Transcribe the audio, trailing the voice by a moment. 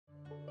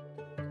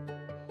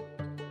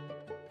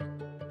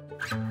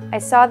I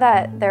saw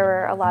that there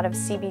were a lot of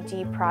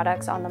CBD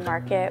products on the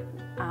market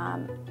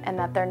and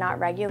that they're not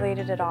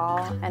regulated at all,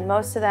 and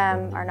most of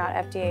them are not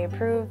FDA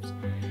approved.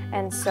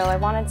 And so I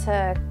wanted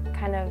to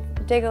kind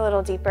of dig a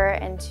little deeper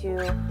into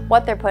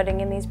what they're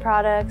putting in these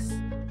products.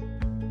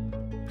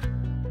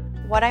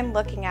 What I'm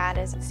looking at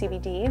is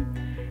CBD,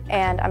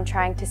 and I'm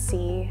trying to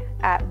see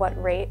at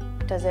what rate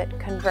does it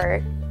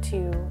convert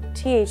to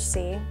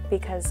THC,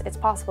 because it's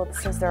possible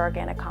since they're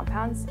organic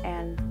compounds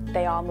and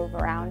they all move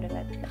around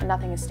and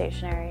nothing is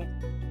stationary.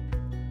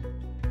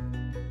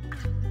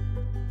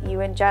 You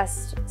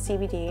ingest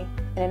CBD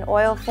in an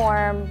oil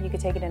form, you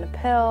could take it in a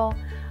pill,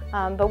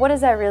 but what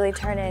does that really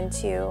turn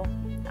into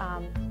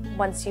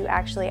once you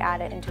actually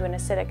add it into an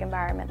acidic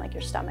environment like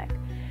your stomach?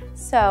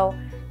 So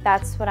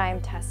that's what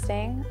I'm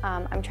testing.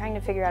 I'm trying to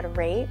figure out a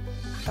rate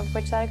of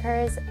which that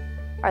occurs.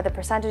 Are the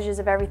percentages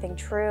of everything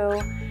true?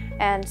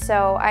 And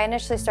so I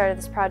initially started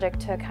this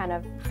project to kind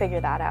of figure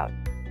that out.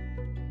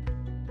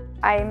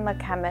 I'm a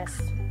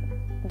chemist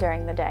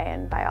during the day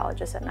and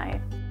biologist at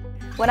night.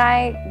 When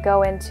I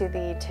go into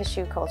the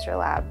tissue culture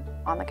lab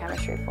on the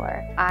chemistry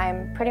floor,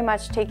 I'm pretty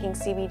much taking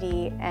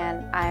CBD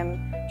and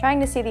I'm trying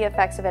to see the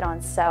effects of it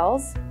on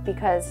cells,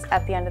 because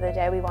at the end of the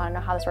day we want to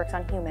know how this works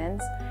on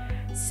humans.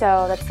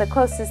 So that's the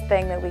closest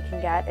thing that we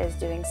can get, is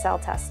doing cell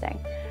testing.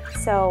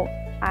 So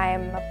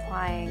I'm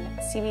applying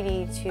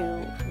CBD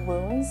to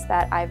wounds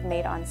that I've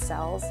made on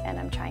cells, and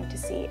I'm trying to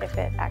see if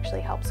it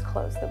actually helps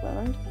close the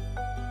wound.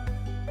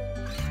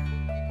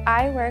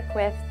 I work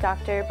with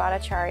Dr.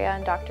 Bhattacharya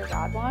and Dr.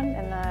 Radwan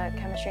in the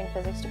chemistry and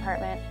physics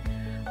department,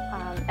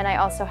 and I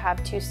also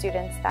have 2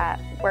 students that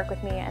work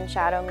with me and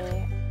shadow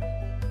me.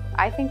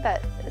 I think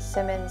that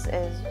Simmons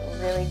is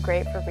really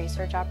great for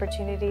research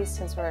opportunities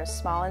since we're a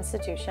small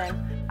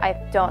institution. I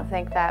don't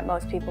think that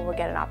most people will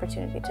get an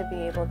opportunity to be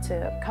able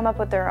to come up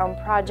with their own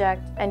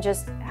project and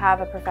just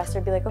have a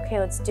professor be like, okay,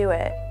 let's do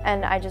it.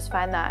 And I just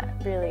find that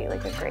really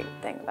like a great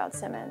thing about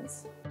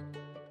Simmons.